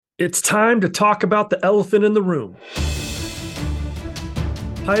It's time to talk about the elephant in the room.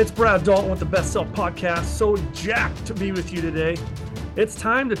 Hi, it's Brad Dalton with the Best Self Podcast. So jacked to be with you today. It's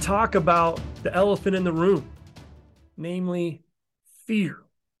time to talk about the elephant in the room, namely fear.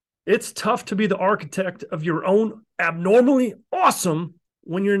 It's tough to be the architect of your own abnormally awesome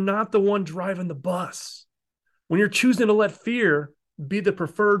when you're not the one driving the bus. When you're choosing to let fear be the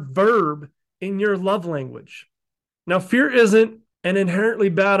preferred verb in your love language. Now, fear isn't an inherently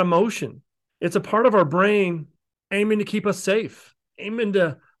bad emotion. It's a part of our brain aiming to keep us safe, aiming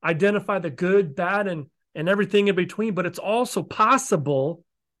to identify the good, bad, and everything in between. But it's also possible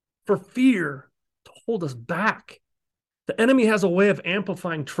for fear to hold us back. The enemy has a way of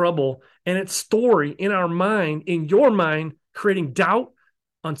amplifying trouble and its story in our mind, in your mind, creating doubt,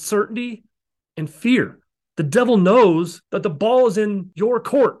 uncertainty, and fear. The devil knows that the ball is in your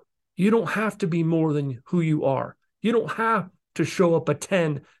court. You don't have to be more than who you are. You don't have to show up a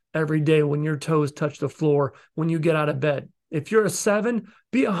 10 every day when your toes touch the floor, when you get out of bed. If you're a 7,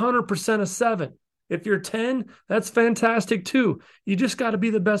 be 100% a 7. If you're 10, that's fantastic too. You just got to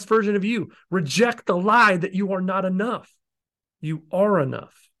be the best version of you. Reject the lie that you are not enough. You are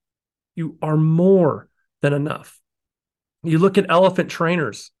enough. You are more than enough. You look at elephant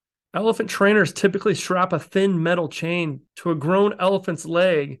trainers. Elephant trainers typically strap a thin metal chain to a grown elephant's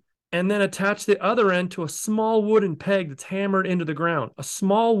leg and then attach the other end to a small wooden peg that's hammered into the ground. A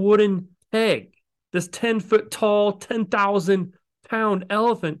small wooden peg. This 10-foot tall, 10,000-pound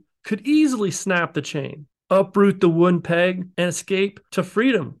elephant could easily snap the chain, uproot the wooden peg, and escape to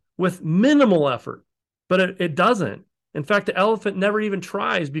freedom with minimal effort. But it doesn't. In fact, the elephant never even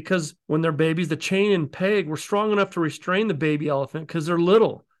tries because when they're babies, the chain and peg were strong enough to restrain the baby elephant because they're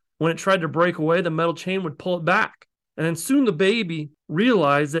little. When it tried to break away, the metal chain would pull it back. And then soon the baby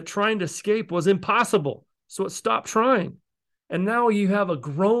realized that trying to escape was impossible. So it stopped trying. And now you have a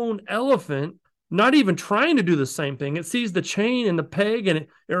grown elephant not even trying to do the same thing. It sees the chain and the peg and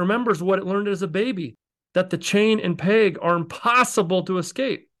it remembers what it learned as a baby, that the chain and peg are impossible to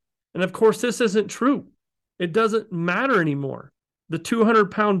escape. And of course, this isn't true. It doesn't matter anymore. The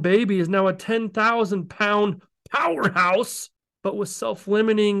 200-pound baby is now a 10,000-pound powerhouse, but with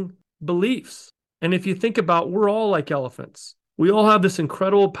self-limiting beliefs. And if you think about, we're all like elephants. We all have this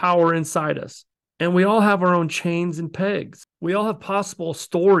incredible power inside us. And we all have our own chains and pegs. We all have possible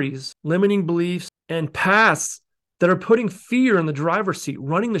stories, limiting beliefs, and pasts that are putting fear in the driver's seat,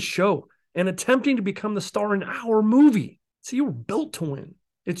 running the show, and attempting to become the star in our movie. See, you were built to win.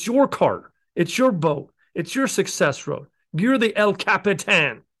 It's your car. It's your boat. It's your success road. You're the El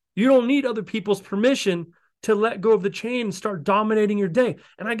Capitan. You don't need other people's permission to let go of the chain and start dominating your day.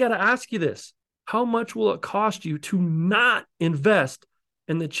 And I got to ask you this. How much will it cost you to not invest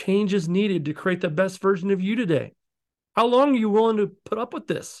in the changes needed to create the best version of you today? How long are you willing to put up with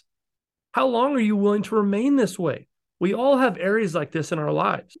this? How long are you willing to remain this way? We all have areas like this in our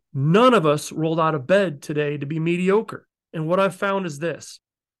lives. None of us rolled out of bed today to be mediocre. And what I've found is this.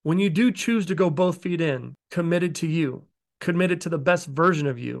 When you do choose to go both feet in, committed to you, committed to the best version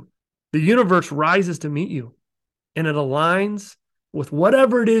of you, the universe rises to meet you. And it aligns with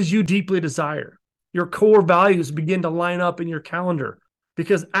whatever it is you deeply desire. Your core values begin to line up in your calendar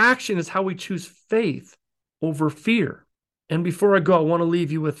because action is how we choose faith over fear. And before I go, I want to leave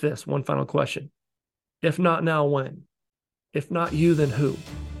you with this one final question. If not now, when? If not you, then who?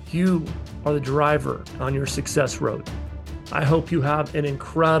 You are the driver on your success road. I hope you have an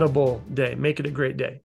incredible day. Make it a great day.